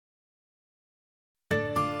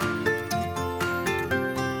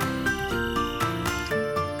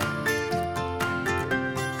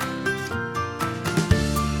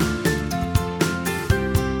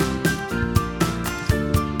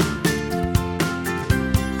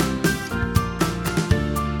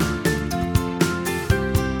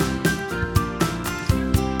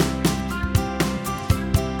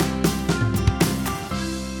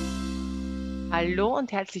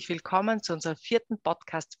und herzlich willkommen zu unserer 4.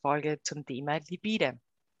 Podcast-Folge zum Thema Lipide.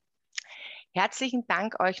 Herzlichen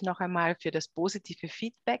Dank euch noch einmal für das positive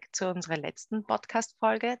Feedback zu unserer letzten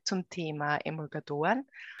Podcast-Folge zum Thema Emulgatoren.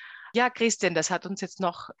 Ja, Christian, das hat uns jetzt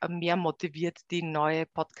noch mehr motiviert, die neue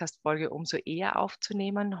Podcast-Folge umso eher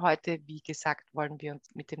aufzunehmen. Heute, wie gesagt, wollen wir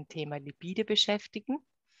uns mit dem Thema Lipide beschäftigen.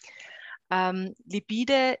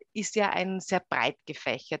 Lipide ist ja ein sehr breit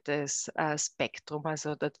gefächertes Spektrum.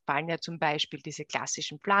 Also da fallen ja zum Beispiel diese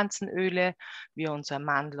klassischen Pflanzenöle wie unser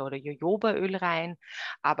Mandel- oder Jojobaöl rein,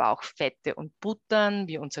 aber auch Fette und Buttern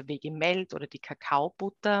wie unser Vegemelt oder die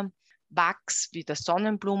Kakaobutter, Wachs wie der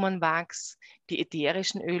Sonnenblumenwachs, die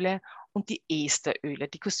ätherischen Öle und die Esteröle,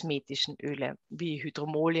 die kosmetischen Öle wie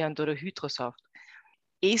Hydromoleant oder Hydrosoft.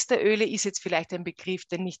 Esteröle ist jetzt vielleicht ein Begriff,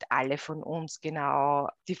 den nicht alle von uns genau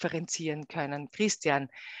differenzieren können. Christian,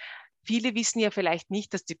 viele wissen ja vielleicht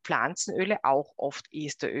nicht, dass die Pflanzenöle auch oft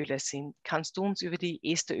Esteröle sind. Kannst du uns über die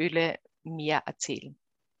Esteröle mehr erzählen?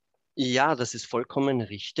 Ja, das ist vollkommen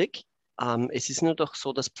richtig. Es ist nur doch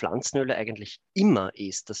so, dass Pflanzenöle eigentlich immer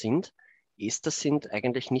Ester sind. Ester sind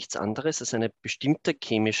eigentlich nichts anderes als eine bestimmte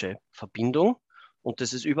chemische Verbindung. Und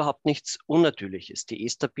das ist überhaupt nichts Unnatürliches. Die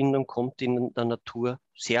Esterbindung kommt in der Natur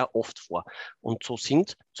sehr oft vor. Und so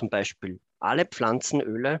sind zum Beispiel alle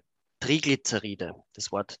Pflanzenöle Triglyceride.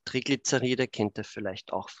 Das Wort Triglyceride kennt ihr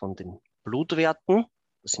vielleicht auch von den Blutwerten.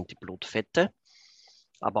 Das sind die Blutfette.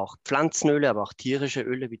 Aber auch Pflanzenöle, aber auch tierische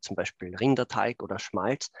Öle, wie zum Beispiel Rinderteig oder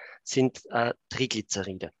Schmalz, sind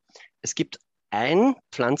Triglyceride. Es gibt ein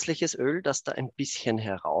pflanzliches Öl, das da ein bisschen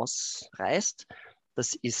herausreißt.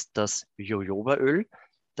 Das ist das Jojobaöl.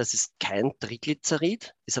 Das ist kein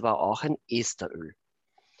Triglycerid, ist aber auch ein Esteröl.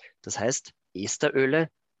 Das heißt, Esteröle,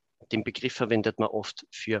 den Begriff verwendet man oft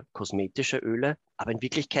für kosmetische Öle, aber in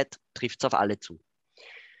Wirklichkeit trifft es auf alle zu.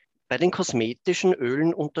 Bei den kosmetischen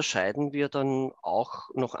Ölen unterscheiden wir dann auch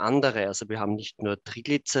noch andere. Also wir haben nicht nur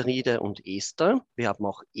Triglyceride und Ester, wir haben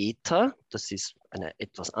auch Ether. Das ist eine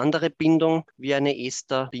etwas andere Bindung wie eine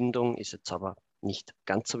Esterbindung, ist jetzt aber nicht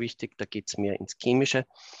ganz so wichtig, da geht es mehr ins Chemische.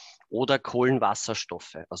 Oder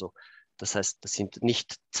Kohlenwasserstoffe. Also das heißt, das sind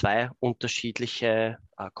nicht zwei unterschiedliche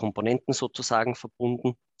Komponenten sozusagen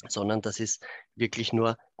verbunden, sondern das ist wirklich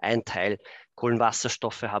nur ein Teil.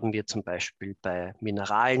 Kohlenwasserstoffe haben wir zum Beispiel bei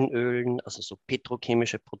Mineralienölen, also so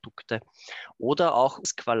petrochemische Produkte, oder auch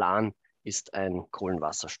Squalan ist ein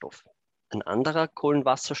Kohlenwasserstoff. Ein anderer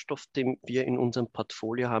Kohlenwasserstoff, den wir in unserem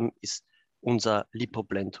Portfolio haben, ist unser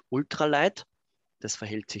Lipoblend Ultralight. Das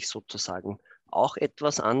verhält sich sozusagen auch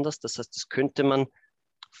etwas anders. Das heißt, das könnte man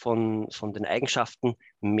von den Eigenschaften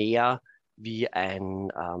mehr wie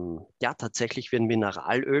tatsächlich wie ein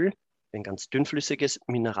Mineralöl, ein ganz dünnflüssiges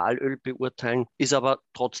Mineralöl beurteilen, ist aber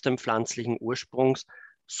trotzdem pflanzlichen Ursprungs,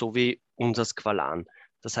 so wie unser Squalan.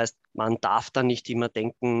 Das heißt, man darf da nicht immer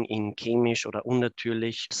denken in chemisch oder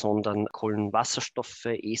unnatürlich, sondern Kohlenwasserstoffe,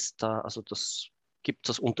 Ester, also das gibt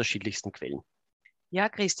es aus unterschiedlichsten Quellen. Ja,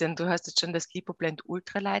 Christian, du hast jetzt schon das Lipoblend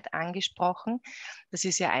Ultralight angesprochen. Das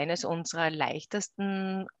ist ja eines unserer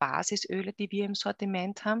leichtesten Basisöle, die wir im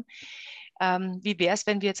Sortiment haben. Wie wäre es,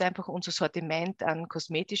 wenn wir jetzt einfach unser Sortiment an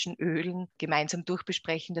kosmetischen Ölen gemeinsam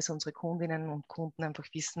durchbesprechen, dass unsere Kundinnen und Kunden einfach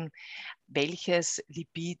wissen, welches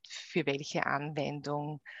Lipid für welche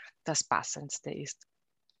Anwendung das passendste ist?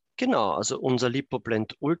 Genau, also unser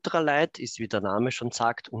Lipoblend Ultralight ist, wie der Name schon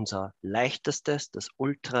sagt, unser leichtestes, das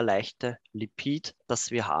ultraleichte Lipid,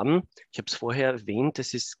 das wir haben. Ich habe es vorher erwähnt,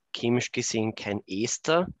 es ist chemisch gesehen kein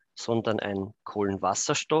Ester, sondern ein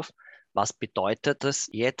Kohlenwasserstoff. Was bedeutet das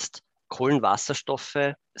jetzt?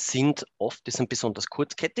 Kohlenwasserstoffe sind besonders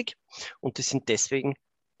kurzkettig und die sind deswegen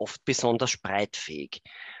oft besonders spreitfähig.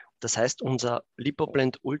 Das heißt, unser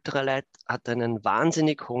Lipoblend Ultralight hat einen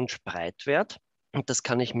wahnsinnig hohen Spreitwert. Und das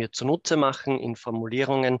kann ich mir zunutze machen in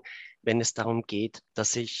Formulierungen, wenn es darum geht,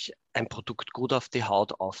 dass ich ein Produkt gut auf die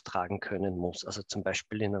Haut auftragen können muss. Also zum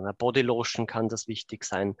Beispiel in einer Bodylotion kann das wichtig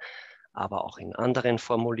sein, aber auch in anderen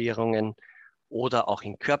Formulierungen oder auch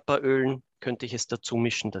in Körperölen könnte ich es dazu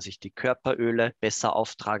mischen, dass ich die Körperöle besser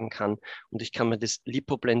auftragen kann. Und ich kann mir das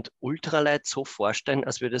Lipoblend Ultralight so vorstellen,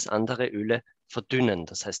 als würde es andere Öle verdünnen.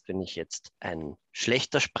 Das heißt, wenn ich jetzt ein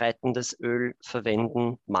schlechter spreitendes Öl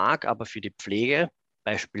verwenden mag, aber für die Pflege,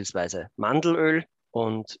 beispielsweise Mandelöl,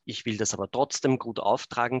 und ich will das aber trotzdem gut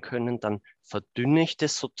auftragen können, dann verdünne ich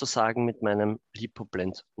das sozusagen mit meinem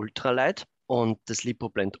Lipoblend Ultralight. Und das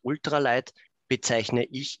Lipoblend Ultralight bezeichne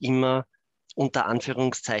ich immer unter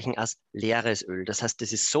Anführungszeichen als leeres Öl. Das heißt,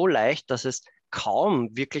 es ist so leicht, dass es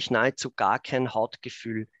kaum, wirklich nahezu gar kein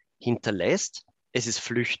Hautgefühl hinterlässt. Es ist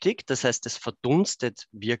flüchtig, das heißt, es verdunstet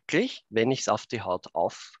wirklich, wenn ich es auf die Haut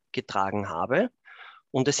aufgetragen habe.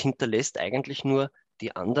 Und es hinterlässt eigentlich nur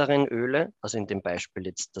die anderen Öle, also in dem Beispiel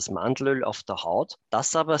jetzt das Mandelöl auf der Haut,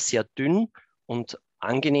 das aber sehr dünn und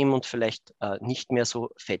angenehm und vielleicht nicht mehr so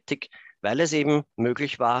fettig, weil es eben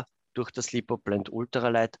möglich war, durch das Lipoblend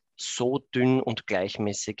Ultralight so dünn und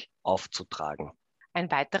gleichmäßig aufzutragen. Ein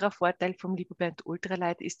weiterer Vorteil vom Lipide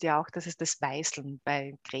Ultralight ist ja auch, dass es das Weißeln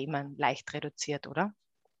bei Cremen leicht reduziert, oder?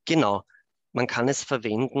 Genau, man kann es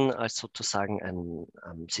verwenden als sozusagen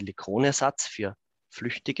ein Silikonersatz für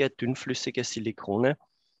flüchtige, dünnflüssige Silikone.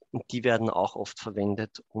 Und die werden auch oft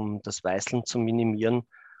verwendet, um das Weißeln zu minimieren.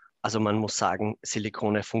 Also man muss sagen,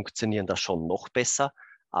 Silikone funktionieren da schon noch besser,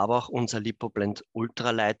 aber auch unser Lipoblend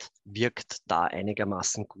Ultralight wirkt da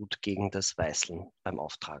einigermaßen gut gegen das Weißeln beim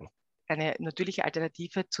Auftragen. Eine natürliche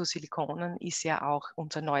Alternative zu Silikonen ist ja auch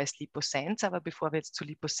unser neues Liposens. Aber bevor wir jetzt zu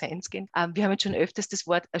Liposens gehen, wir haben jetzt schon öfters das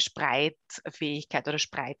Wort Spreitfähigkeit oder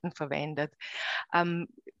Spreiten verwendet.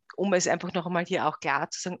 Um es einfach noch einmal hier auch klar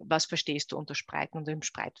zu sagen, was verstehst du unter Spreiten und dem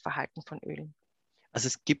Spreitverhalten von Ölen? Also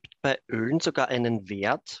es gibt bei Ölen sogar einen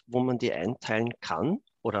Wert, wo man die einteilen kann,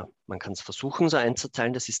 oder man kann es versuchen so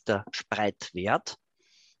einzuteilen, das ist der Spreitwert.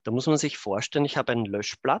 Da muss man sich vorstellen, ich habe ein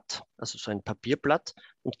Löschblatt, also so ein Papierblatt,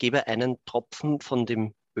 und gebe einen Tropfen von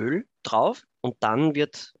dem Öl drauf und dann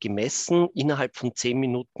wird gemessen innerhalb von 10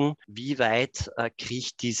 Minuten, wie weit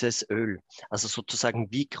kriecht dieses Öl. Also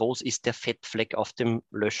sozusagen, wie groß ist der Fettfleck auf dem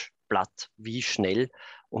Löschblatt, wie schnell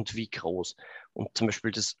und wie groß. Und zum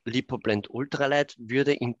Beispiel das Lipoblend Ultralight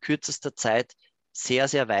würde in kürzester Zeit sehr,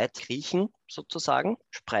 sehr weit kriechen, sozusagen,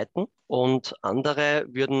 spreiten. Und andere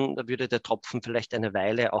da würde der Tropfen vielleicht eine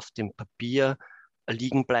Weile auf dem Papier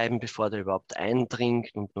liegen bleiben, bevor der überhaupt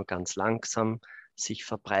eindringt und nur ganz langsam sich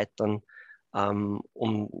verbreitern.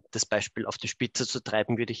 Um das Beispiel auf die Spitze zu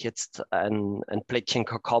treiben, würde ich jetzt ein Plättchen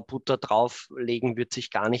Kakaobutter drauflegen, würde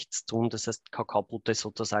sich gar nichts tun. Das heißt, Kakaobutter ist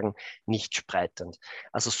sozusagen nicht spreitend.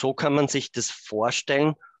 Also so kann man sich das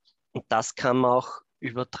vorstellen und das kann man auch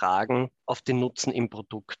übertragen auf den Nutzen im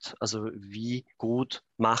Produkt. Also wie gut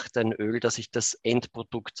macht ein Öl, dass ich das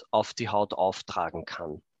Endprodukt auf die Haut auftragen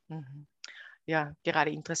kann. Mhm. Ja, gerade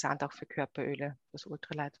interessant auch für Körperöle, das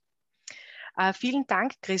Ultralight. Vielen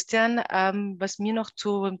Dank, Christian. Was mir noch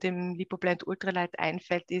zu dem Lipoblend Ultralight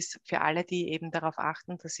einfällt, ist für alle, die eben darauf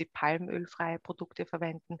achten, dass sie palmölfreie Produkte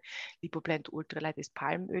verwenden. Lipoblend Ultralight ist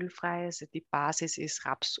palmölfrei, also die Basis ist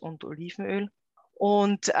Raps- und Olivenöl.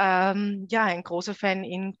 Und ja, ein großer Fan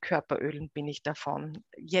in Körperölen bin ich davon.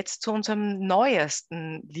 Jetzt zu unserem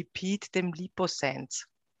neuesten Lipid, dem Liposens.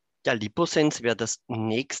 Ja, Liposens wäre das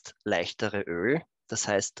nächst leichtere Öl. Das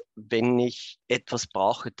heißt, wenn ich etwas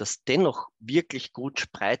brauche, das dennoch wirklich gut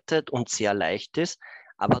spreitet und sehr leicht ist,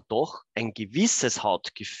 aber doch ein gewisses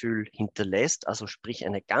Hautgefühl hinterlässt, also sprich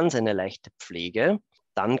eine leichte Pflege,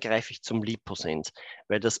 dann greife ich zum Liposens,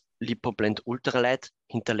 weil das Lipoblend Ultralight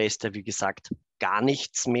hinterlässt ja, wie gesagt, gar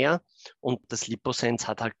nichts mehr und das Liposens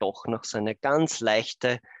hat halt doch noch so eine ganz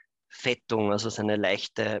leichte Fettung, also so eine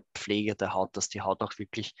leichte Pflege der Haut, dass die Haut auch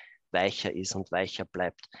wirklich weicher ist und weicher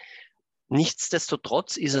bleibt.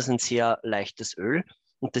 Nichtsdestotrotz ist es ein sehr leichtes Öl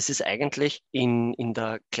und das ist eigentlich in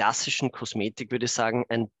der klassischen Kosmetik, würde ich sagen,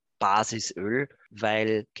 ein Basisöl,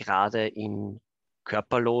 weil gerade in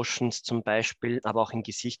Körperlotions zum Beispiel, aber auch in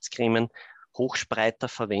Gesichtscremen Hochspreiter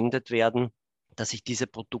verwendet werden, dass ich diese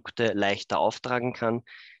Produkte leichter auftragen kann.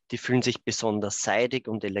 Die fühlen sich besonders seidig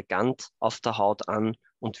und elegant auf der Haut an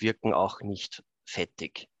und wirken auch nicht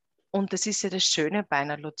fettig. Und das ist ja das Schöne bei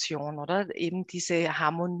einer Lotion, oder? Eben diese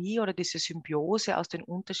Harmonie oder diese Symbiose aus den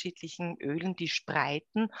unterschiedlichen Ölen, die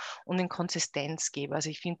spreiten und in Konsistenz geben. Also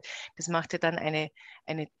ich finde, das macht ja dann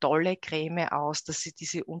eine tolle Creme aus, dass sie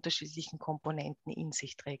diese unterschiedlichen Komponenten in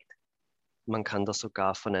sich trägt. Man kann da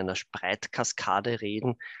sogar von einer Spreitkaskade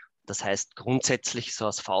reden. Das heißt, grundsätzlich so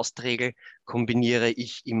als Faustregel kombiniere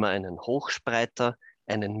ich immer einen Hochspreiter,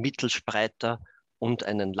 einen Mittelspreiter und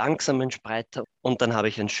einen langsamen Spreiter. Und dann habe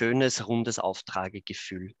ich ein schönes, rundes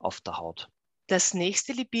Auftragegefühl auf der Haut. Das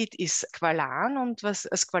nächste Lipid ist Squalan und was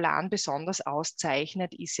Squalan besonders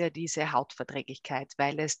auszeichnet, ist ja diese Hautverträglichkeit,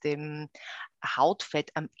 weil es dem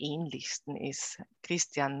Hautfett am ähnlichsten ist.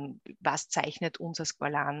 Christian, was zeichnet unser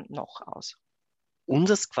Squalan noch aus?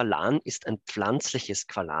 Unser Squalan ist ein pflanzliches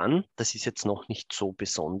Squalan. Das ist jetzt noch nicht so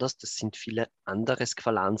besonders. Das sind viele andere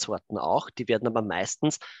Squalansorten auch. Die werden aber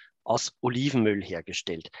meistens aus Olivenöl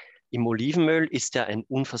hergestellt. Im Olivenöl ist ja ein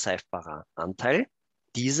unverseifbarer Anteil.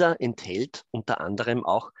 Dieser enthält unter anderem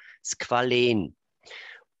auch Squalen.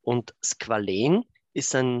 Und Squalen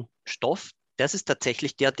ist ein Stoff, das ist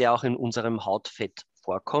tatsächlich der auch in unserem Hautfett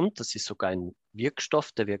vorkommt. Das ist sogar ein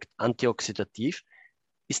Wirkstoff, der wirkt antioxidativ,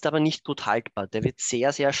 ist aber nicht gut haltbar. Der wird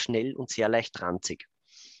sehr, sehr schnell und sehr leicht ranzig.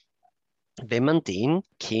 Wenn man den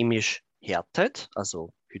chemisch härtet,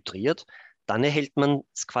 also hydriert, dann erhält man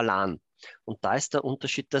Squalan. Und da ist der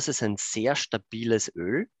Unterschied, dass es ein sehr stabiles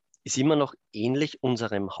Öl ist, immer noch ähnlich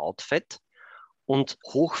unserem Hautfett und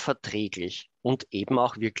hochverträglich und eben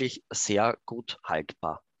auch wirklich sehr gut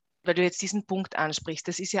haltbar. Weil du jetzt diesen Punkt ansprichst,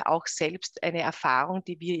 das ist ja auch selbst eine Erfahrung,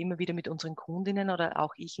 die wir immer wieder mit unseren Kundinnen oder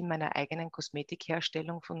auch ich in meiner eigenen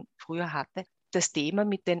Kosmetikherstellung von früher hatte. Das Thema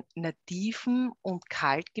mit den nativen und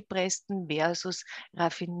kaltgepressten versus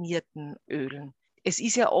raffinierten Ölen. Es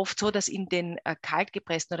ist ja oft so, dass in den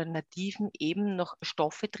kaltgepressten oder nativen eben noch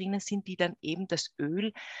Stoffe drinnen sind, die dann eben das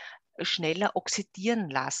Öl schneller oxidieren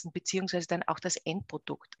lassen, beziehungsweise dann auch das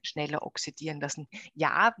Endprodukt schneller oxidieren lassen.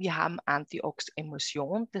 Ja, wir haben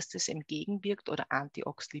Antioxemulsion, dass das entgegenwirkt oder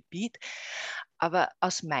Antioxlipid, aber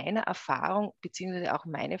aus meiner Erfahrung, beziehungsweise auch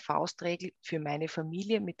meine Faustregel für meine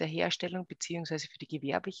Familie mit der Herstellung, beziehungsweise für die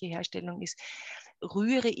gewerbliche Herstellung ist,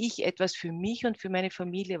 rühre ich etwas für mich und für meine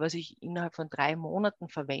Familie, was ich innerhalb von 3 Monaten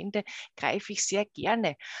verwende, greife ich sehr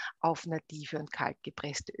gerne auf native und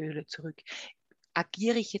kaltgepresste Öle zurück.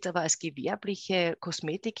 Agiere ich jetzt aber als gewerbliche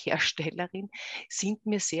Kosmetikherstellerin, sind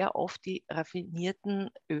mir sehr oft die raffinierten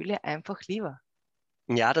Öle einfach lieber.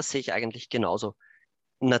 Ja, das sehe ich eigentlich genauso.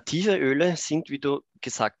 Native Öle sind, wie du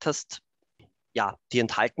gesagt hast, ja, die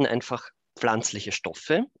enthalten einfach pflanzliche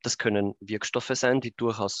Stoffe. Das können Wirkstoffe sein, die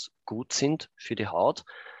durchaus gut sind für die Haut,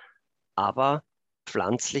 aber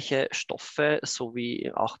pflanzliche Stoffe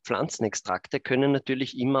sowie auch Pflanzenextrakte können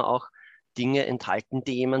natürlich immer auch Dinge enthalten,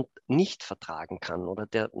 die jemand nicht vertragen kann oder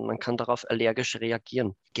man kann darauf allergisch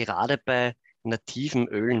reagieren. Gerade bei nativen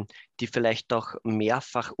Ölen, die vielleicht auch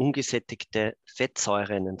mehrfach ungesättigte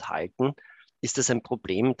Fettsäuren enthalten, ist es ein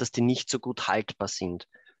Problem, dass die nicht so gut haltbar sind.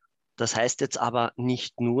 Das heißt jetzt aber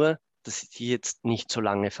nicht nur, dass ich die jetzt nicht so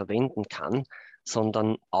lange verwenden kann,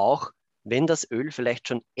 sondern auch, wenn das Öl vielleicht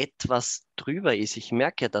schon etwas drüber ist, ich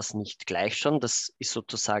merke das nicht gleich schon, das ist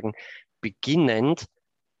sozusagen beginnend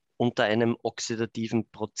unter einem oxidativen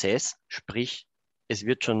Prozess, sprich, es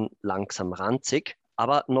wird schon langsam ranzig,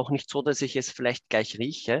 aber noch nicht so, dass ich es vielleicht gleich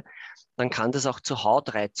rieche, dann kann das auch zu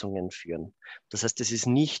Hautreizungen führen. Das heißt, es ist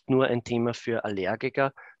nicht nur ein Thema für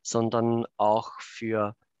Allergiker, sondern auch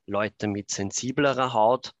für Leute mit sensiblerer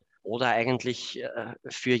Haut oder eigentlich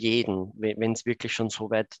für jeden, wenn es wirklich schon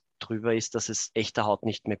so weit drüber ist, dass es echter Haut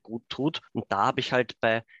nicht mehr gut tut. Und da habe ich halt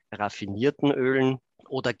bei raffinierten Ölen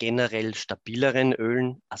oder generell stabileren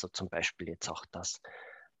Ölen, also zum Beispiel jetzt auch das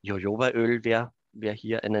Jojobaöl wäre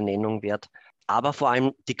hier eine Nennung wert, aber vor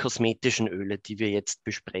allem die kosmetischen Öle, die wir jetzt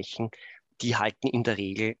besprechen, die halten in der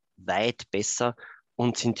Regel weit besser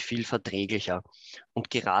und sind viel verträglicher. Und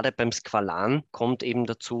gerade beim Squalan kommt eben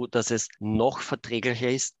dazu, dass es noch verträglicher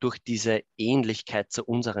ist durch diese Ähnlichkeit zu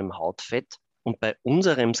unserem Hautfett. Und bei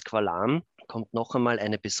unserem Squalan kommt noch einmal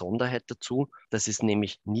eine Besonderheit dazu. Das ist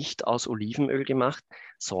nämlich nicht aus Olivenöl gemacht,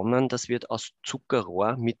 sondern das wird aus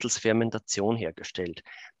Zuckerrohr mittels Fermentation hergestellt.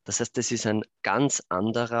 Das heißt, das ist ein ganz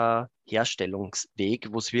anderer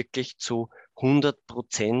Herstellungsweg, wo es wirklich zu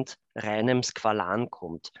 100% reinem Squalan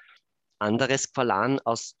kommt. Anderes Squalan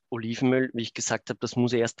aus Olivenöl, wie ich gesagt habe, das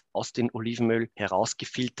muss erst aus dem Olivenöl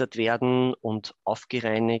herausgefiltert werden und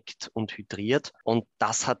aufgereinigt und hydriert. Und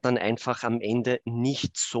das hat dann einfach am Ende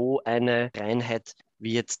nicht so eine Reinheit,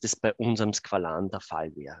 wie jetzt das bei unserem Squalan der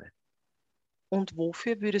Fall wäre. Und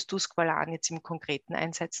wofür würdest du Squalan jetzt im Konkreten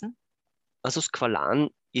einsetzen? Also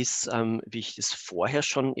Squalan ist, wie ich es vorher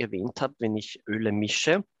schon erwähnt habe, wenn ich Öle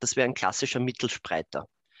mische, das wäre ein klassischer Mittelspreiter.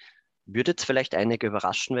 Würde jetzt vielleicht einige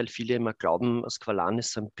überraschen, weil viele immer glauben, Squalan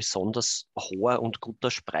ist ein besonders hoher und guter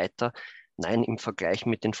Spreiter. Nein, im Vergleich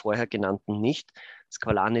mit den vorher genannten nicht.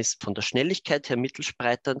 Squalan ist von der Schnelligkeit her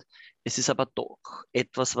mittelspreitend. Es ist aber doch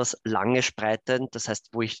etwas, was lange spreitet, das heißt,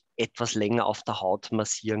 wo ich etwas länger auf der Haut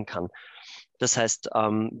massieren kann. Das heißt,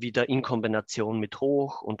 wieder in Kombination mit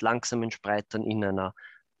hoch- und langsamen Spreitern in einer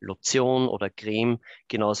Lotion oder Creme,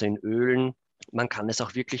 genauso in Ölen. Man kann es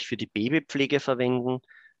auch wirklich für die Babypflege verwenden,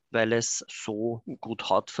 weil es so gut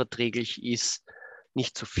hautverträglich ist,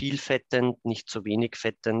 nicht zu viel fettend, nicht zu wenig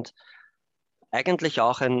fettend. Eigentlich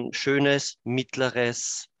auch ein schönes,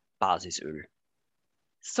 mittleres Basisöl.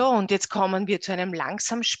 So, und jetzt kommen wir zu einem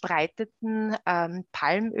langsam spreitenden,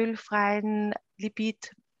 palmölfreien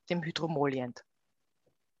Lipid, dem Hydromolient.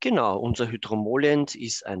 Genau, unser Hydromolient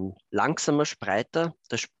ist ein langsamer Spreiter.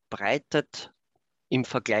 Das spreitet im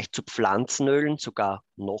Vergleich zu Pflanzenölen sogar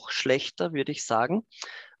noch schlechter, würde ich sagen.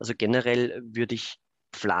 Also generell würde ich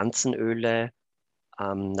Pflanzenöle,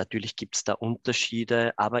 natürlich gibt es da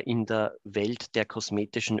Unterschiede, aber in der Welt der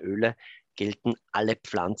kosmetischen Öle gelten alle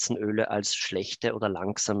Pflanzenöle als schlechte oder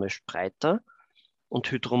langsame Spreiter. Und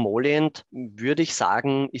hydromolient, würde ich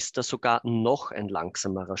sagen, ist da sogar noch ein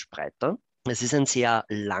langsamerer Spreiter. Es ist ein sehr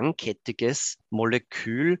langkettiges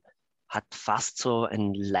Molekül, hat fast so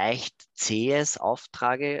ein leicht zähes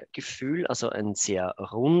Auftragegefühl, also ein sehr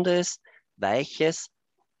rundes, weiches.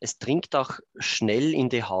 Es dringt auch schnell in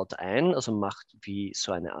die Haut ein, also macht wie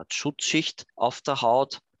so eine Art Schutzschicht auf der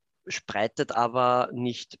Haut, spreitet aber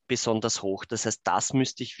nicht besonders hoch. Das heißt, das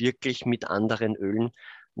müsste ich wirklich mit anderen Ölen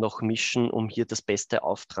noch mischen, um hier das beste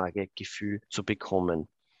Auftragegefühl zu bekommen.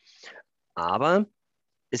 Aber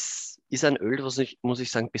es ist ein Öl, was ich, muss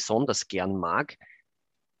ich sagen, besonders gern mag.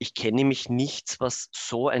 Ich kenne nämlich nichts, was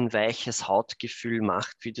so ein weiches Hautgefühl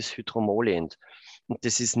macht wie das Hydromolient. Und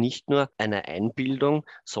das ist nicht nur eine Einbildung,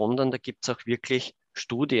 sondern da gibt es auch wirklich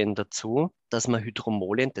Studien dazu, dass man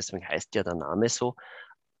Hydromolient, deswegen heißt ja der Name so,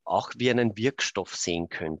 auch wie einen Wirkstoff sehen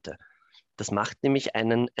könnte. Das macht nämlich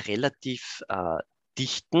einen relativ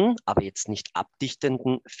dichten, aber jetzt nicht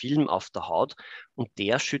abdichtenden Film auf der Haut und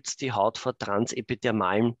der schützt die Haut vor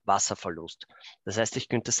transepidermalem Wasserverlust. Das heißt, ich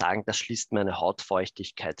könnte sagen, das schließt meine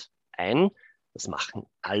Hautfeuchtigkeit ein. Das machen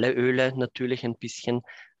alle Öle natürlich ein bisschen,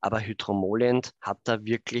 aber Hydromolient hat da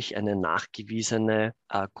wirklich eine nachgewiesene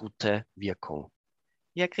gute Wirkung.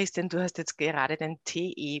 Ja, Christian, du hast jetzt gerade den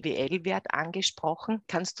TEWL-Wert angesprochen.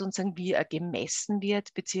 Kannst du uns sagen, wie er gemessen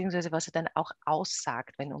wird, beziehungsweise was er dann auch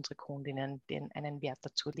aussagt, wenn unsere Kundinnen einen Wert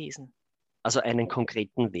dazu lesen? Also einen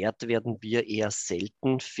konkreten Wert werden wir eher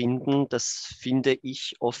selten finden. Das finde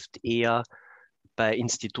ich oft eher bei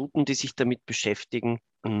Instituten, die sich damit beschäftigen.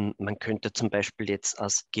 Man könnte zum Beispiel jetzt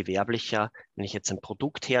als Gewerblicher, wenn ich jetzt ein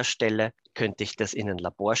Produkt herstelle, könnte ich das in ein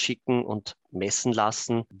Labor schicken und messen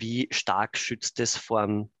lassen, wie stark schützt es vor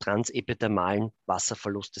dem transepidermalen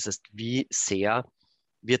Wasserverlust. Das heißt, wie sehr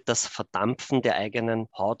wird das Verdampfen der eigenen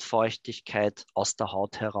Hautfeuchtigkeit aus der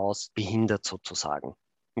Haut heraus behindert sozusagen.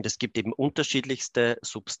 Und es gibt eben unterschiedlichste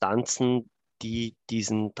Substanzen, die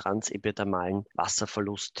diesen transepidermalen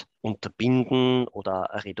Wasserverlust unterbinden oder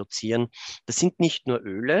reduzieren. Das sind nicht nur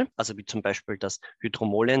Öle, also wie zum Beispiel das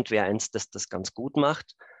Hydromolient wäre eins, das das ganz gut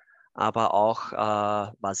macht, aber auch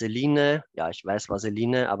Vaseline, ja, ich weiß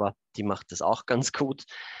Vaseline, aber die macht das auch ganz gut.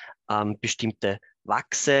 Bestimmte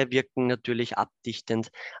Wachse wirken natürlich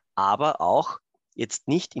abdichtend, aber auch jetzt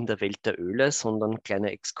nicht in der Welt der Öle, sondern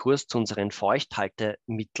kleiner Exkurs zu unseren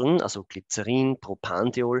Feuchthaltemitteln, also Glycerin,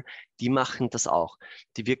 Propandiol, die machen das auch.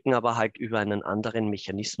 Die wirken aber halt über einen anderen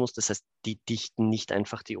Mechanismus, das heißt, die dichten nicht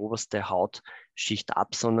einfach die oberste Hautschicht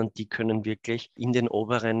ab, sondern die können wirklich in den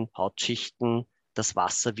oberen Hautschichten das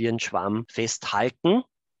Wasser wie ein Schwamm festhalten,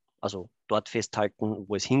 also dort festhalten,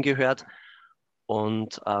 wo es hingehört.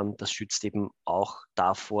 Und das schützt eben auch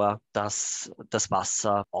davor, dass das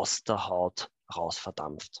Wasser aus der Haut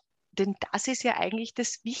rausverdampft. Denn das ist ja eigentlich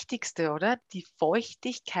das Wichtigste, oder? Die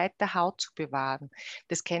Feuchtigkeit der Haut zu bewahren.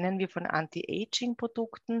 Das kennen wir von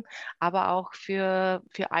Anti-Aging-Produkten, aber auch für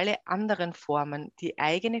alle anderen Formen, die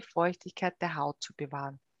eigene Feuchtigkeit der Haut zu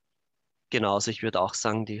bewahren. Genau, also ich würde auch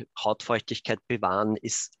sagen, die Hautfeuchtigkeit bewahren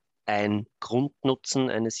ist ein Grundnutzen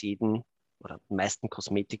eines jeden oder meisten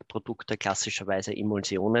Kosmetikprodukte, klassischerweise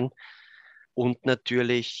Emulsionen. Und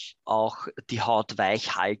natürlich auch die Haut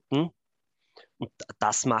weich halten. Und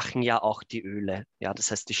das machen ja auch die Öle. Ja, das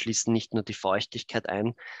heißt, die schließen nicht nur die Feuchtigkeit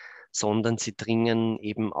ein, sondern sie dringen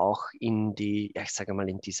eben auch in die, ja, ich sage mal,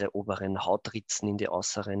 in diese oberen Hautritzen, in die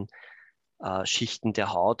äußeren Schichten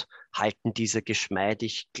der Haut, halten diese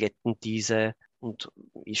geschmeidig, glätten diese und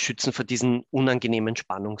schützen vor diesen unangenehmen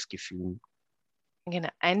Spannungsgefühlen. Genau.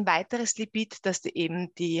 Ein weiteres Lipid, das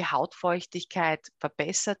eben die Hautfeuchtigkeit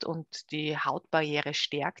verbessert und die Hautbarriere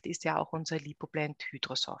stärkt, ist ja auch unser Lipoblend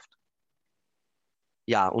Hydrosoft.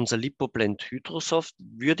 Ja, unser Lipoblend Hydrosoft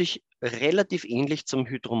würde ich relativ ähnlich zum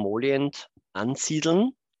Hydromolient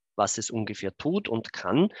ansiedeln, was es ungefähr tut und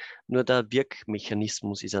kann, nur der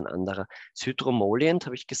Wirkmechanismus ist ein anderer. Das Hydromolient,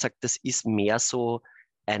 habe ich gesagt, das ist mehr so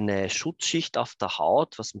eine Schutzschicht auf der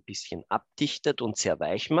Haut, was ein bisschen abdichtet und sehr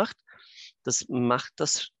weich macht. Das macht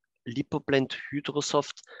das Lipoblend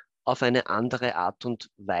Hydrosoft auf eine andere Art und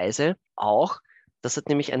Weise auch. Das hat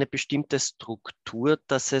nämlich eine bestimmte Struktur,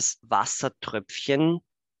 dass es Wassertröpfchen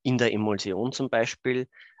in der Emulsion zum Beispiel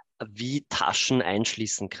wie Taschen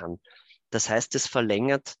einschließen kann. Das heißt, es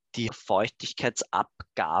verlängert die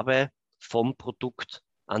Feuchtigkeitsabgabe vom Produkt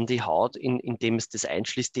an die Haut, indem es das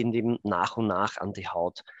einschließt, indem nach und nach an die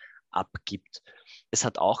Haut abgibt. Es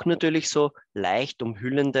hat auch natürlich so leicht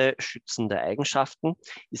umhüllende, schützende Eigenschaften,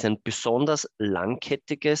 ist ein besonders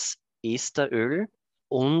langkettiges Esteröl,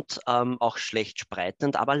 und auch schlecht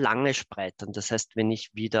spreitend, aber lange spreitend. Das heißt, wenn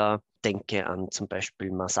ich wieder denke an zum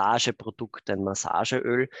Beispiel Massageprodukte, ein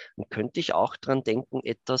Massageöl, dann könnte ich auch dran denken,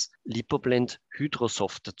 etwas Lipoblend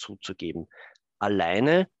Hydrosoft dazuzugeben.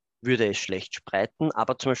 Alleine würde es schlecht spreiten,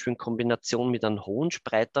 aber zum Beispiel in Kombination mit einem hohen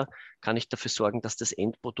Spreiter kann ich dafür sorgen, dass das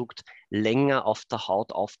Endprodukt länger auf der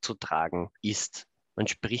Haut aufzutragen ist. Man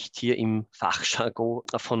spricht hier im Fachjargon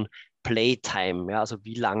von Playtime, ja, also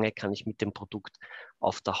wie lange kann ich mit dem Produkt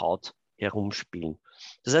auf der Haut herumspielen.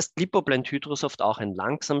 Das heißt, Lipoblend Hydrosoft auch ein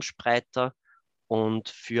Langsamspreiter und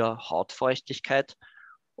für Hautfeuchtigkeit.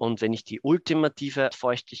 Und wenn ich die ultimative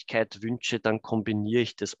Feuchtigkeit wünsche, dann kombiniere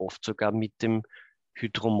ich das oft sogar mit dem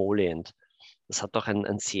Hydromolient. Das hat auch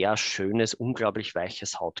ein sehr schönes, unglaublich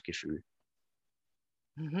weiches Hautgefühl.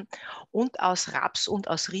 Mhm. Und aus Raps und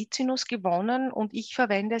aus Rizinus gewonnen und ich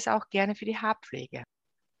verwende es auch gerne für die Haarpflege.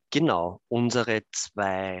 Genau, unsere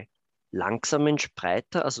zwei langsamen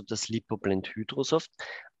Spreiter, also das Lipoblend Hydrosoft,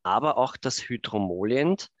 aber auch das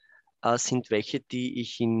Hydromolient, sind welche, die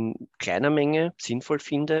ich in kleiner Menge sinnvoll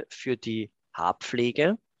finde für die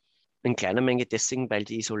Haarpflege. In kleiner Menge deswegen, weil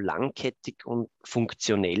die so langkettig und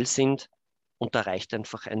funktionell sind. Und da reicht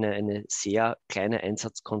einfach eine sehr kleine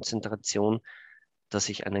Einsatzkonzentration, dass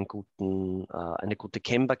ich eine gute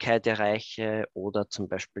Kennbarkeit erreiche oder zum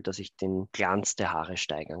Beispiel, dass ich den Glanz der Haare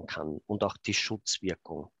steigern kann und auch die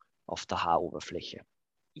Schutzwirkung auf der Haaroberfläche.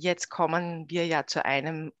 Jetzt kommen wir ja zu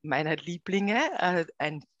einem meiner Lieblinge,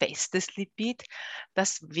 ein festes Lipid,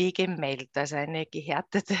 das Wegemelt, also eine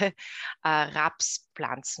gehärtete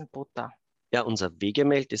Rapspflanzenbutter. Ja, unser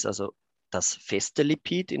Wegemelt ist also das feste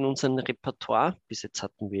Lipid in unserem Repertoire. Bis jetzt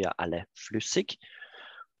hatten wir ja alle flüssig.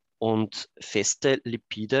 Und feste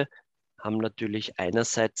Lipide haben natürlich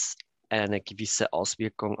einerseits eine gewisse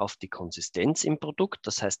Auswirkung auf die Konsistenz im Produkt.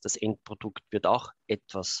 Das heißt, das Endprodukt wird auch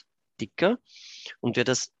etwas dicker. Und wer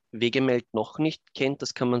das Wegemelt noch nicht kennt,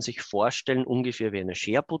 das kann man sich vorstellen, ungefähr wie eine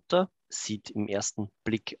Scherbutter. Sieht im ersten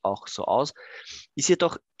Blick auch so aus. Ist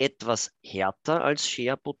jedoch etwas härter als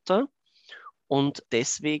Scherbutter. Und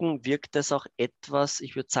deswegen wirkt es auch etwas,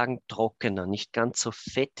 ich würde sagen, trockener, nicht ganz so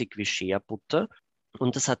fettig wie Scherbutter.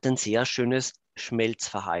 Und es hat ein sehr schönes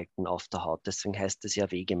Schmelzverhalten auf der Haut. Deswegen heißt es ja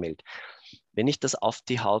Wegemelt. Wenn ich das auf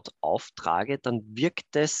die Haut auftrage, dann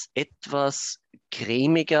wirkt es etwas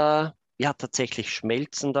cremiger, ja, tatsächlich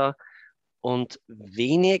schmelzender und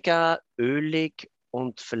weniger ölig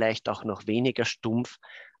und vielleicht auch noch weniger stumpf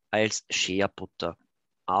als Scherbutter.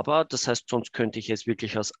 Aber das heißt, sonst könnte ich es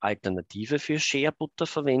wirklich als Alternative für Scherbutter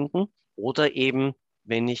verwenden oder eben,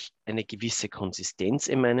 wenn ich eine gewisse Konsistenz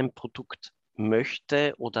in meinem Produkt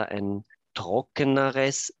möchte oder ein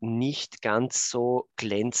trockeneres, nicht ganz so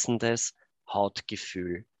glänzendes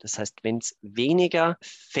Hautgefühl. Das heißt, wenn es weniger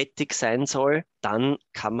fettig sein soll, dann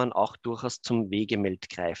kann man auch durchaus zum Wegemelt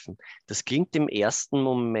greifen. Das klingt im ersten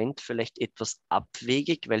Moment vielleicht etwas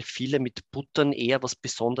abwegig, weil viele mit Buttern eher was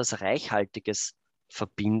besonders Reichhaltiges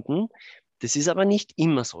verbinden. Das ist aber nicht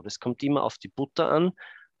immer so. Das kommt immer auf die Butter an.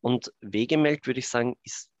 Und Wegemelt, würde ich sagen,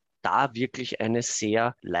 ist da wirklich eine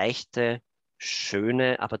sehr leichte,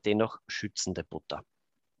 schöne, aber dennoch schützende Butter.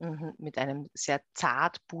 Mhm, mit einem sehr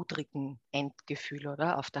zart pudrigen Endgefühl,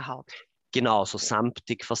 oder? Auf der Haut. Genau, so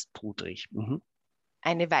samtig, fast pudrig. Mhm.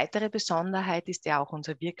 Eine weitere Besonderheit ist ja auch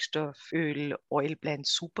unser Wirkstofföl Oil Blend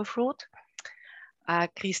Superfruit.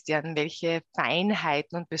 Christian, welche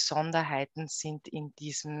Feinheiten und Besonderheiten sind in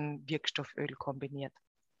diesem Wirkstofföl kombiniert?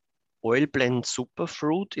 Oil Blend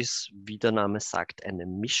Superfruit ist, wie der Name sagt, eine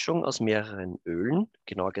Mischung aus mehreren Ölen,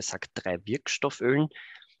 genauer gesagt 3 Wirkstoffölen.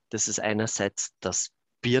 Das ist einerseits das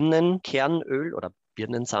Birnenkernöl oder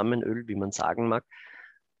Birnensamenöl, wie man sagen mag.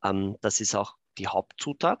 Das ist auch die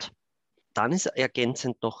Hauptzutat. Dann ist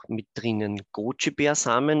ergänzend noch mit drinnen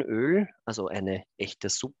Goji-Beersamenöl, also eine echte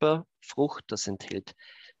Superfrucht. Das enthält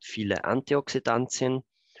viele Antioxidantien.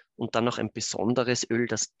 Und dann noch ein besonderes Öl,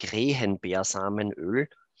 das Krähenbeersamenöl.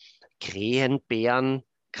 Krähenbeeren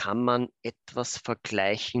kann man etwas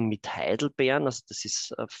vergleichen mit Heidelbeeren. Also das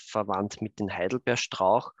ist verwandt mit dem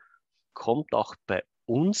Heidelbeerstrauch. Kommt auch bei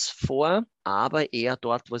uns vor, aber eher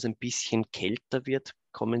dort, wo es ein bisschen kälter wird,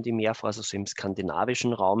 kommen die mehr vor, also so im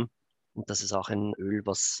skandinavischen Raum. Und das ist auch ein Öl,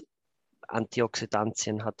 was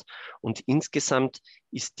Antioxidantien hat. Und insgesamt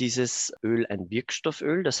ist dieses Öl ein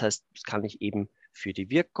Wirkstofföl. Das heißt, das kann ich eben für die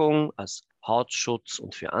Wirkung als Hautschutz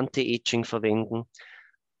und für Anti-Aging verwenden.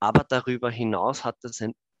 Aber darüber hinaus hat es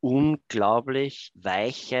ein unglaublich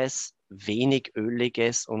weiches, wenig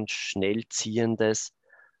öliges und schnell ziehendes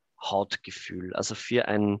Hautgefühl. Also für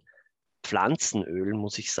ein Pflanzenöl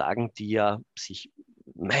muss ich sagen, die ja sich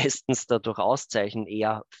meistens dadurch auszeichnen,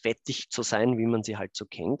 eher fettig zu sein, wie man sie halt so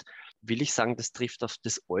kennt, will ich sagen, das trifft auf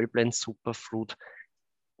das Oil Blend Superfood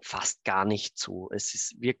fast gar nicht zu. Es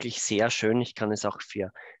ist wirklich sehr schön. Ich kann es auch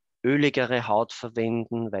für öligere Haut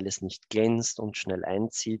verwenden, weil es nicht glänzt und schnell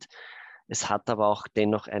einzieht. Es hat aber auch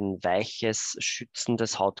dennoch ein weiches,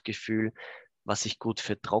 schützendes Hautgefühl, was ich gut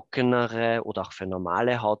für trockenere oder auch für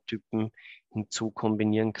normale Hauttypen hinzu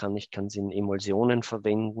kombinieren kann. Ich kann sie in Emulsionen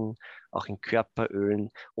verwenden, auch in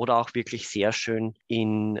Körperölen oder auch wirklich sehr schön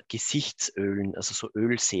in Gesichtsölen, also so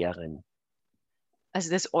Ölserien.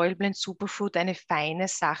 Also das Oil Blend Superfood, eine feine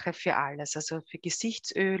Sache für alles, also für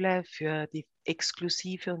Gesichtsöle, für die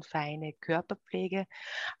exklusive und feine Körperpflege,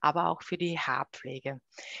 aber auch für die Haarpflege.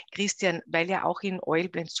 Christian, weil ja auch in Oil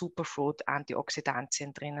Blend Superfood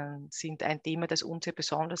Antioxidantien drinnen sind, ein Thema, das uns ja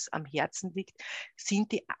besonders am Herzen liegt,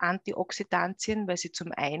 sind die Antioxidantien, weil sie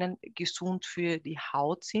zum einen gesund für die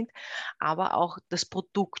Haut sind, aber auch das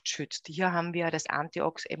Produkt schützt. Hier haben wir das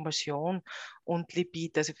Antiox-Emulsion und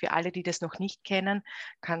Lipide. Also für alle, die das noch nicht kennen,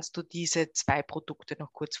 kannst du diese zwei Produkte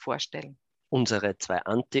noch kurz vorstellen? Unsere zwei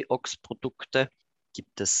Antiox-Produkte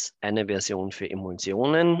gibt es eine Version für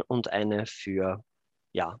Emulsionen und eine für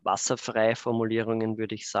wasserfreie Formulierungen,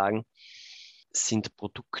 würde ich sagen, sind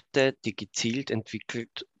Produkte, die gezielt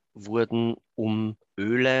entwickelt wurden, um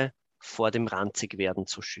Öle vor dem Ranzigwerden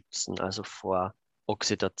zu schützen, also vor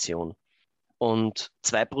Oxidation. Und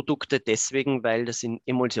zwei Produkte deswegen, weil das in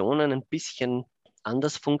Emulsionen ein bisschen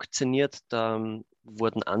anders funktioniert. Da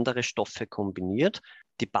wurden andere Stoffe kombiniert.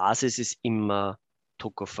 Die Basis ist immer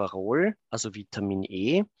Tocopherol, also Vitamin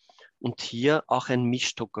E. Und hier auch ein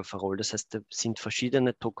Mischtocopherol. Das heißt, da sind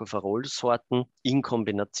verschiedene Tocopherol-Sorten in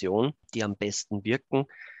Kombination, die am besten wirken.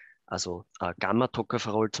 Also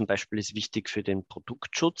Gamma-Tocopherol zum Beispiel ist wichtig für den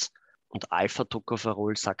Produktschutz. Und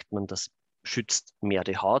Alpha-Tocopherol sagt man, das schützt mehr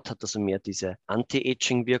die Haut, hat also mehr diese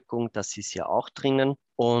Anti-Aging-Wirkung. Das ist ja auch drinnen.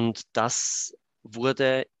 Und das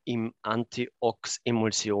wurde im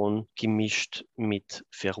Antiox-Emulsion gemischt mit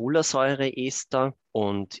Ferulasäureester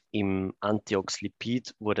und im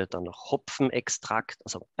Antiox-Lipid wurde dann noch Hopfenextrakt,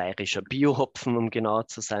 also bayerischer Biohopfen, um genauer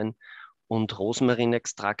zu sein, und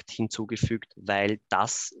Rosmarinextrakt hinzugefügt, weil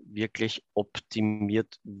das wirklich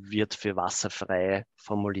optimiert wird für wasserfreie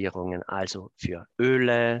Formulierungen, also für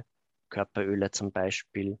Öle, Körperöle zum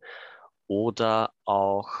Beispiel, oder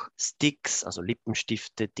auch Sticks, also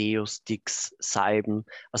Lippenstifte, Deo-Sticks, Salben.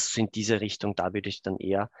 Also so in diese Richtung, da würde ich dann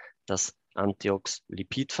eher das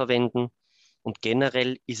Antiox-Lipid verwenden. Und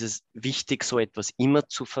generell ist es wichtig, so etwas immer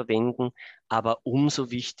zu verwenden, aber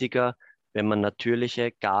umso wichtiger, wenn man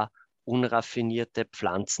natürliche, gar unraffinierte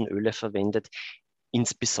Pflanzenöle verwendet,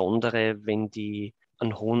 insbesondere wenn die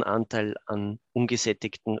einen hohen Anteil an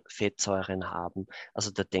ungesättigten Fettsäuren haben.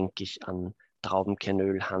 Also da denke ich an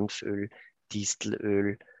Traubenkernöl, Hanföl,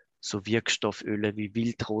 Distelöl, so Wirkstofföle wie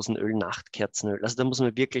Wildrosenöl, Nachtkerzenöl. Also da muss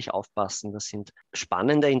man wirklich aufpassen. Das sind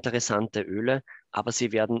spannende, interessante Öle, aber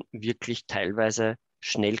sie werden wirklich teilweise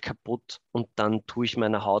schnell kaputt und dann tue ich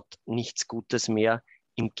meiner Haut nichts Gutes mehr.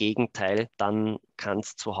 Im Gegenteil, dann kann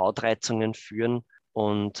es zu Hautreizungen führen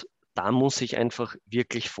und da muss ich einfach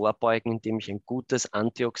wirklich vorbeugen, indem ich ein gutes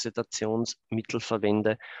Antioxidationsmittel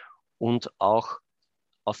verwende und auch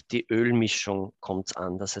auf die Ölmischung kommt es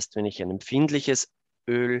an. Das heißt, wenn ich ein empfindliches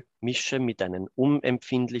Öl mische mit einem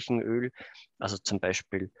unempfindlichen Öl, also zum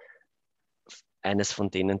Beispiel eines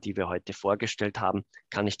von denen, die wir heute vorgestellt haben,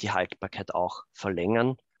 kann ich die Haltbarkeit auch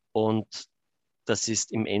verlängern. Und das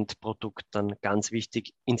ist im Endprodukt dann ganz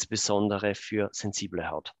wichtig, insbesondere für sensible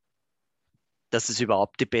Haut. Das ist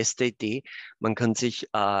überhaupt die beste Idee. Man kann sich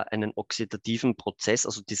einen oxidativen Prozess,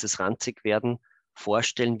 also dieses Ranzigwerden,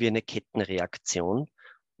 vorstellen wie eine Kettenreaktion.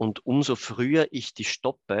 Und umso früher ich die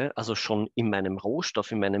stoppe, also schon in meinem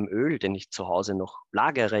Rohstoff, in meinem Öl, den ich zu Hause noch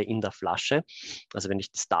lagere in der Flasche, also wenn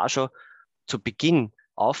ich das da schon zu Beginn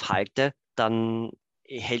aufhalte, dann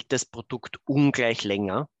hält das Produkt ungleich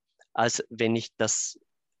länger, als wenn ich das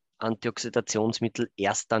Antioxidationsmittel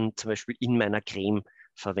erst dann zum Beispiel in meiner Creme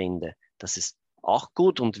verwende. Das ist auch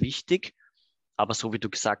gut und wichtig, aber so wie du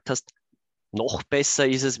gesagt hast, noch besser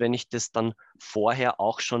ist es, wenn ich das dann vorher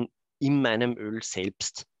auch schon in meinem Öl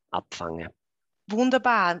selbst abfange.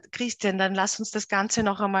 Wunderbar. Christian, dann lass uns das Ganze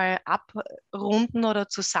noch einmal abrunden oder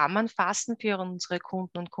zusammenfassen für unsere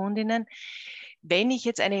Kunden und Kundinnen. Wenn ich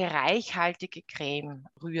jetzt eine reichhaltige Creme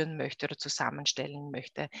rühren möchte oder zusammenstellen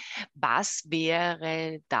möchte, was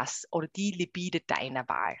wäre das oder die Lipide deiner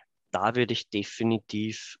Wahl? Da würde ich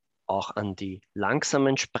definitiv auch an die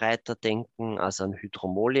langsamen Spreiter denken, also an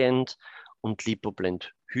Hydromolient und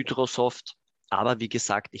Lipoblend Hydrosoft Aber wie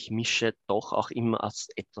gesagt, ich mische doch auch immer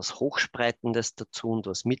etwas Hochspreitendes dazu und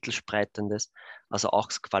was Mittelspreitendes. Also auch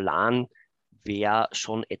Squalan wäre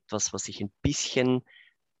schon etwas, was sich ein bisschen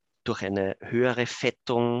durch eine höhere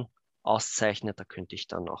Fettung auszeichnet. Da könnte ich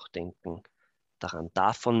dann auch denken, daran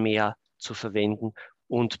davon mehr zu verwenden.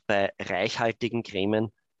 Und bei reichhaltigen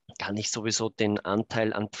Cremen kann ich sowieso den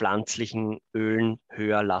Anteil an pflanzlichen Ölen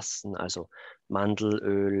höher lassen. Also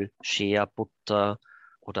Mandelöl, Shea Butter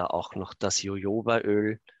oder auch noch das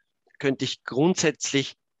Jojobaöl. Könnte ich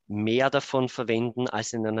grundsätzlich mehr davon verwenden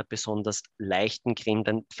als in einer besonders leichten Creme,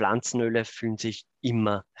 denn Pflanzenöle fühlen sich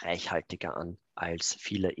immer reichhaltiger an als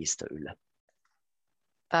viele Esteröle.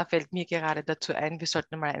 Da fällt mir gerade dazu ein, wir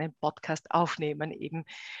sollten mal einen Podcast aufnehmen, eben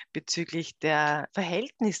bezüglich der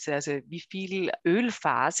Verhältnisse, also wie viel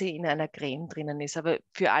Ölphase in einer Creme drinnen ist. Aber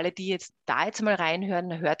für alle, die jetzt da jetzt mal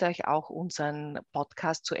reinhören, hört euch auch unseren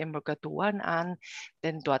Podcast zu Emulgatoren an,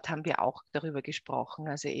 denn dort haben wir auch darüber gesprochen,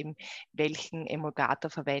 also eben welchen Emulgator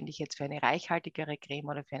verwende ich jetzt für eine reichhaltigere Creme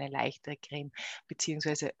oder für eine leichtere Creme,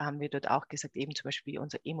 beziehungsweise haben wir dort auch gesagt, eben zum Beispiel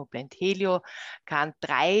unser Emoblend Helio kann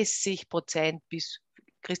 30% bis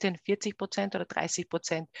Christian, 40% oder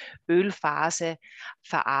 30% Ölphase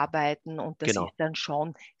verarbeiten und das ist Genau. dann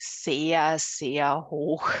schon sehr, sehr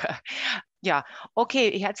hoch. Ja,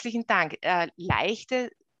 okay, herzlichen Dank.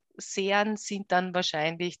 Leichte Serien sind dann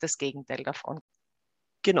wahrscheinlich das Gegenteil davon.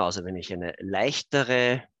 Genau, also wenn ich eine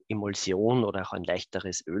leichtere Emulsion oder auch ein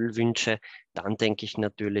leichteres Öl wünsche, dann denke ich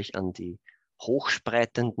natürlich an die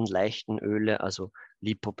hochspreitenden leichten Öle, also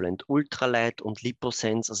Lipoblend Ultralight und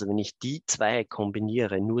Liposense. Also wenn ich die zwei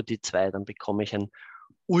kombiniere, nur die zwei, dann bekomme ich ein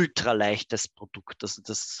ultraleichtes Produkt. Also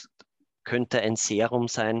das könnte ein Serum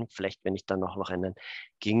sein, vielleicht wenn ich dann auch noch einen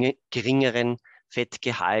geringeren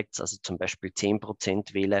Fettgehalt, also zum Beispiel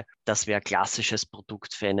 10% wähle, das wäre klassisches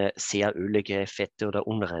Produkt für eine sehr ölige, fette oder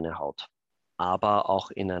unreine Haut. Aber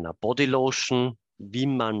auch in einer Bodylotion will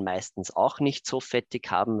man meistens auch nicht so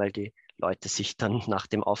fettig haben, weil die Leute sich dann nach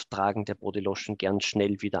dem Auftragen der Bodylotion gern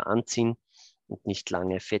schnell wieder anziehen und nicht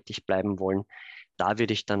lange fettig bleiben wollen. Da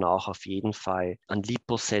würde ich dann auch auf jeden Fall an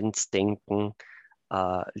Liposense denken,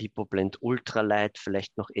 Lipoblend Ultralight,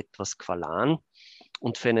 vielleicht noch etwas Qualan.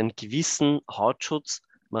 Und für einen gewissen Hautschutz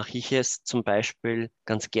mache ich es zum Beispiel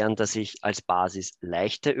ganz gern, dass ich als Basis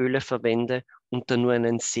leichte Öle verwende und dann nur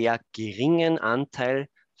einen sehr geringen Anteil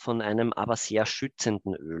von einem aber sehr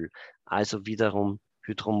schützenden Öl, also wiederum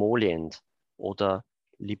Hydromolient oder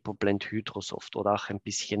Lipoblend Hydrosoft oder auch ein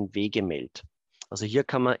bisschen Wegemelt. Also hier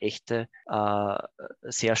kann man echte,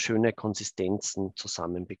 sehr schöne Konsistenzen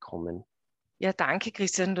zusammenbekommen. Ja, danke,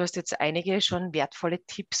 Christian. Du hast jetzt einige schon wertvolle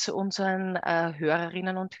Tipps unseren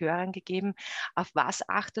Hörerinnen und Hörern gegeben. Auf was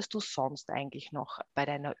achtest du sonst eigentlich noch bei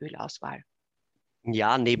deiner Ölauswahl?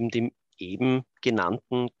 Ja, neben dem eben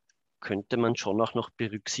genannten könnte man schon auch noch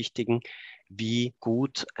berücksichtigen, wie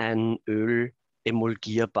gut ein Öl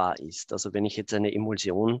emulgierbar ist. Also wenn ich jetzt eine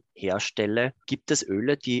Emulsion herstelle, gibt es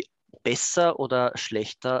Öle, die besser oder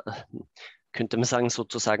schlechter, könnte man sagen,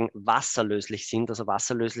 sozusagen wasserlöslich sind. Also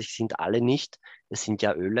wasserlöslich sind alle nicht. Es sind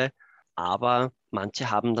ja Öle, aber manche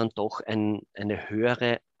haben dann doch eine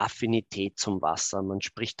höhere Affinität zum Wasser. Man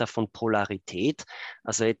spricht da von Polarität,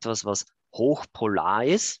 also etwas, was hochpolar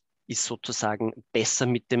ist sozusagen besser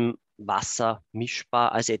mit dem Wasser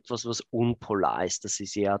mischbar als etwas, was unpolar ist. Das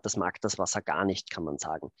ist ja, das mag das Wasser gar nicht, kann man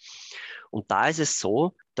sagen. Und da ist es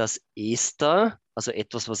so, dass Ester, also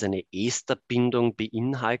etwas, was eine Esterbindung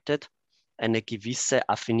beinhaltet, eine gewisse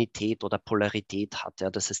Affinität oder Polarität hat. Ja.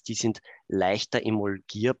 Das heißt, die sind leichter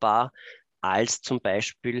emulgierbar als zum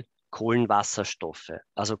Beispiel Kohlenwasserstoffe.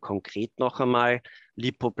 Also konkret noch einmal,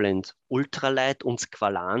 Lipoblend Ultralight und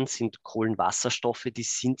Squalan sind Kohlenwasserstoffe, die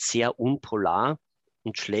sind sehr unpolar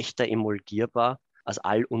und schlechter emulgierbar als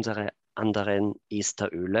all unsere anderen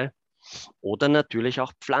Esteröle. Oder natürlich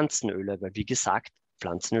auch Pflanzenöle, weil wie gesagt,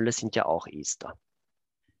 Pflanzenöle sind ja auch Ester.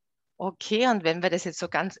 Okay, und wenn wir das jetzt so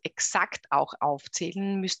ganz exakt auch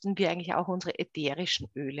aufzählen, müssten wir eigentlich auch unsere ätherischen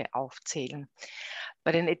Öle aufzählen.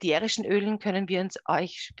 Bei den ätherischen Ölen können wir uns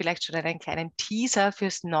euch vielleicht schon einen kleinen Teaser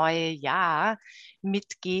fürs neue Jahr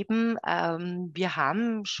mitgeben. Wir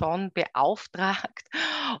haben schon beauftragt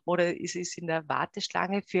oder es ist in der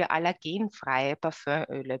Warteschlange für allergenfreie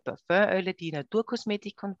Parfümöle. Parfümöle, die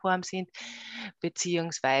naturkosmetikkonform sind,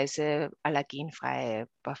 beziehungsweise allergenfreie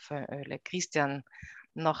Parfümöle. Christian,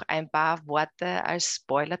 noch ein paar Worte als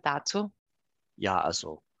Spoiler dazu. Ja,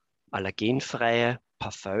 also allergenfreie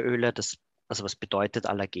Parfümöle, also was bedeutet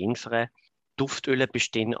allergenfrei? Duftöle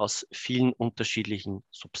bestehen aus vielen unterschiedlichen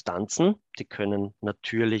Substanzen. Die können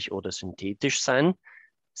natürlich oder synthetisch sein.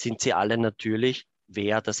 Sind sie alle natürlich,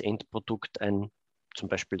 wäre das Endprodukt ein zum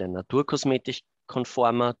Beispiel ein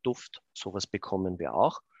naturkosmetikkonformer Duft, sowas bekommen wir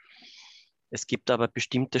auch. Es gibt aber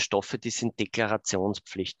bestimmte Stoffe, die sind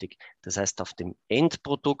deklarationspflichtig. Das heißt, auf dem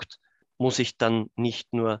Endprodukt muss ich dann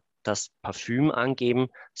nicht nur das Parfüm angeben,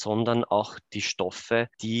 sondern auch die Stoffe,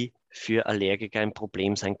 die für Allergiker ein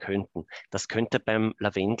Problem sein könnten. Das könnte beim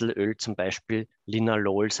Lavendelöl zum Beispiel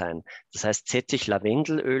Linalol sein. Das heißt, setze ich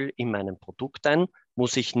Lavendelöl in meinem Produkt ein,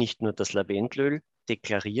 muss ich nicht nur das Lavendelöl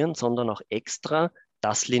deklarieren, sondern auch extra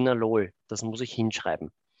das Linalol. Das muss ich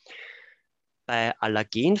hinschreiben. Bei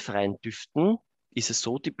allergenfreien Düften ist es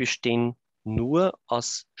so, die bestehen nur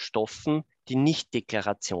aus Stoffen, die nicht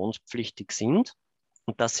deklarationspflichtig sind.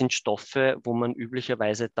 Und das sind Stoffe, wo man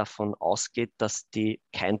üblicherweise davon ausgeht, dass die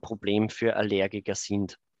kein Problem für Allergiker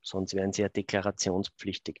sind. Sonst wären sie ja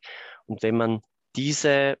deklarationspflichtig. Und wenn man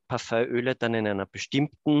diese Parfümöle dann in einer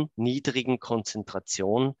bestimmten niedrigen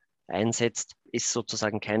Konzentration einsetzt, ist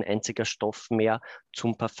sozusagen kein einziger Stoff mehr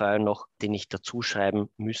zum Parfüm noch, den ich dazuschreiben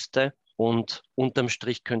müsste. Und unterm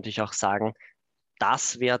Strich könnte ich auch sagen,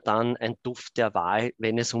 das wäre dann ein Duft der Wahl,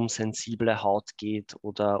 wenn es um sensible Haut geht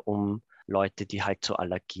oder um Leute, die halt zu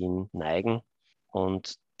Allergien neigen.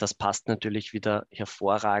 Und das passt natürlich wieder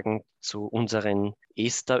hervorragend zu unseren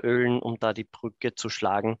Esterölen, um da die Brücke zu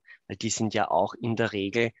schlagen, weil die sind ja auch in der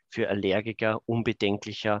Regel für Allergiker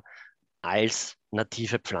unbedenklicher als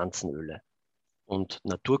native Pflanzenöle. Und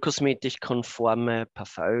naturkosmetikkonforme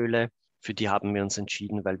Parfümöle, für die haben wir uns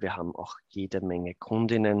entschieden, weil wir haben auch jede Menge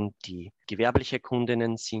Kundinnen, die gewerbliche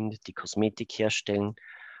Kundinnen sind, die Kosmetik herstellen.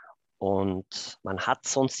 Und man hat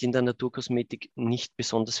sonst in der Naturkosmetik nicht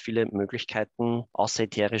besonders viele Möglichkeiten, außer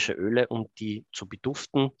ätherische Öle, um die zu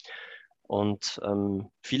beduften. Und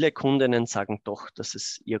viele Kundinnen sagen doch, dass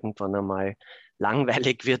es irgendwann einmal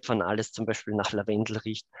langweilig wird, wenn alles zum Beispiel nach Lavendel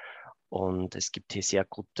riecht. Und es gibt hier sehr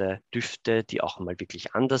gute Düfte, die auch mal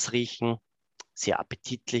wirklich anders riechen, sehr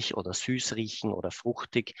appetitlich oder süß riechen oder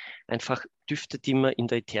fruchtig. Einfach Düfte, die man in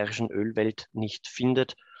der ätherischen Ölwelt nicht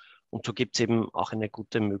findet. Und so gibt es eben auch eine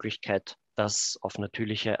gute Möglichkeit, das auf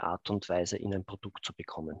natürliche Art und Weise in ein Produkt zu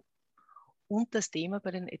bekommen. Und das Thema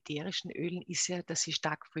bei den ätherischen Ölen ist ja, dass sie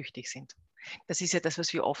stark flüchtig sind. Das ist ja das,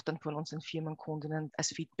 was wir oft dann von unseren Firmenkundinnen als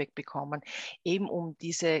Feedback bekommen. Eben um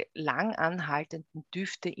diese lang anhaltenden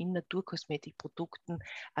Düfte in Naturkosmetikprodukten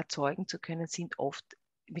erzeugen zu können, sind oft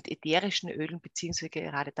mit ätherischen Ölen, beziehungsweise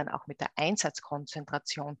gerade dann auch mit der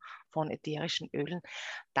Einsatzkonzentration von ätherischen Ölen,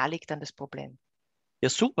 da liegt dann das Problem. Ja,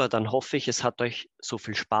 super, dann hoffe ich, es hat euch so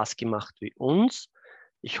viel Spaß gemacht wie uns.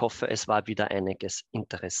 Ich hoffe, es war wieder einiges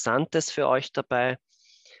Interessantes für euch dabei.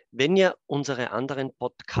 Wenn ihr unsere anderen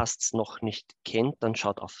Podcasts noch nicht kennt, dann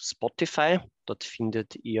schaut auf Spotify. Dort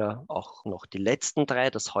findet ihr auch noch die letzten 3.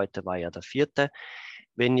 Das heute war ja der 4.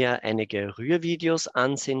 Wenn ihr einige Rührvideos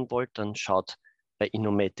ansehen wollt, dann schaut bei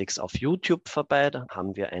INNOMETICS auf YouTube vorbei. Da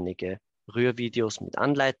haben wir einige Rührvideos mit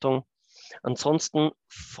Anleitung. Ansonsten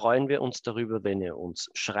freuen wir uns darüber, wenn ihr uns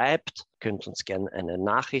schreibt. Ihr könnt uns gerne eine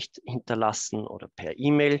Nachricht hinterlassen oder per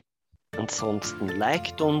E-Mail. Ansonsten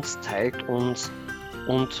liked uns, teilt uns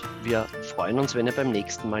und wir freuen uns, wenn ihr beim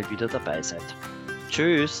nächsten Mal wieder dabei seid.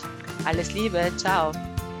 Tschüss! Alles Liebe, ciao!